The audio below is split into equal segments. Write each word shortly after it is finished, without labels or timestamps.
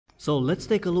So let's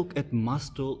take a look at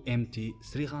Mustool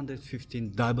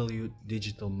MT315W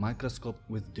digital microscope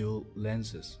with dual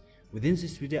lenses. Within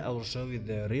this video I will show you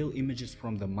the real images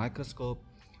from the microscope,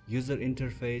 user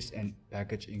interface and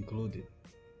package included.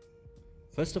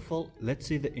 First of all, let's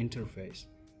see the interface.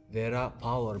 There are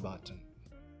power button,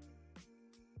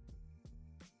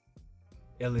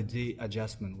 LED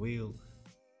adjustment wheel,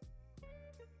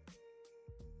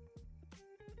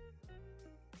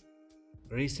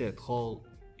 reset hole,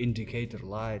 indicator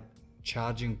light,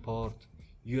 charging port,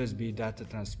 USB data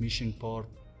transmission port,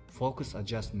 focus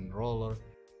adjustment roller,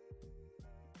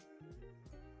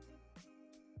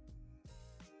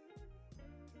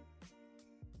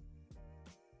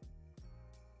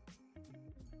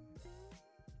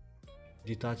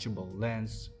 detachable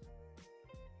lens,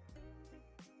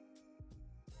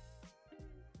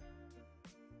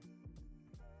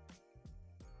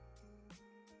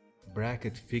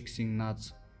 bracket fixing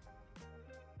nuts,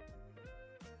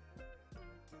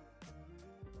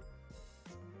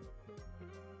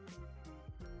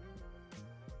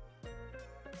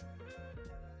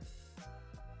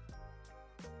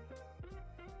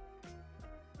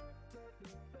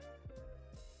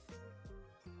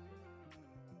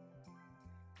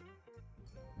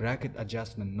 bracket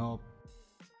adjustment knob,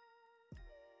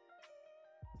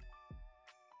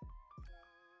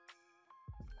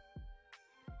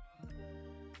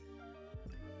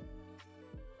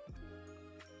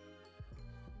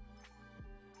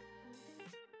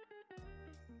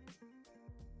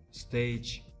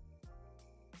 stage,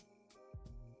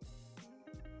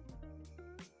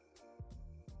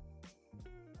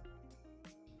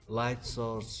 light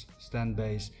source, stand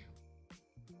base,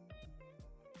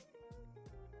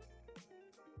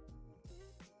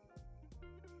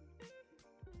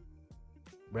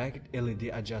 bracket LED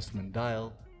adjustment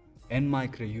dial, and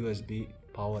micro USB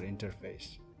power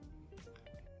interface.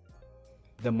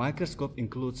 The microscope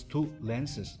includes two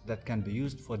lenses that can be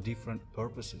used for different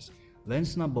purposes.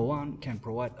 Lens number 1 can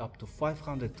provide up to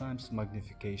 500 times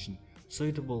magnification,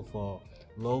 suitable for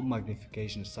low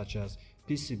magnification such as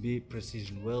PCB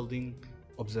precision welding,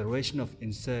 observation of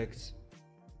insects,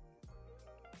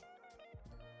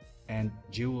 and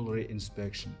jewelry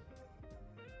inspection.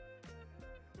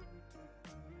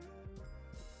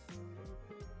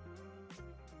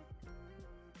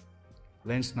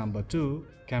 Lens number 2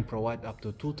 can provide up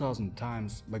to 2000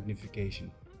 times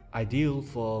magnification, ideal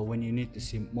for when you need to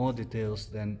see more details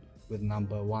than with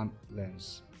number 1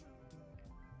 lens.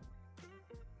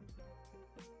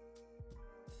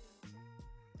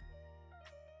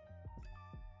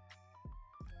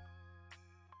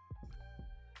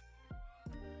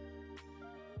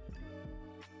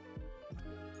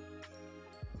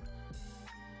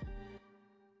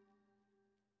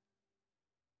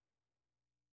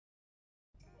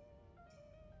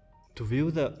 To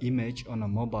view the image on a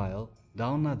mobile,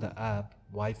 download the app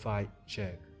Wi-Fi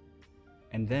Check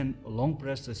and then long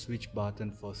press the switch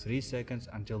button for 3 seconds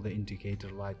until the indicator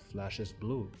light flashes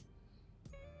blue.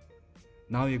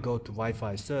 Now you go to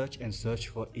Wi-Fi search and search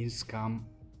for INSCAM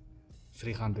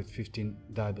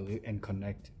 315W and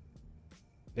connect.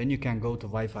 Then you can go to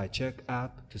Wi-Fi Check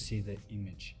app to see the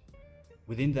image.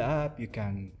 Within the app you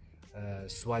can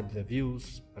swipe the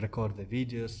views, record the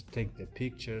videos, take the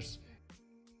pictures.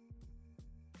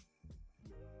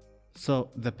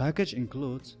 So the package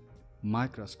includes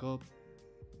microscope,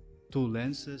 2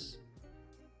 lenses,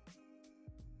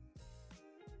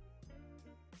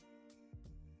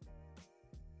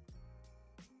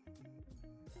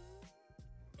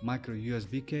 micro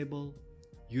USB cable,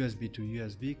 USB to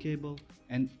USB cable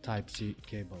and Type-C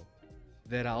cable.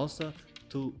 There are also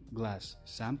 2 glass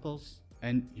samples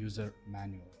and user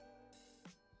manual.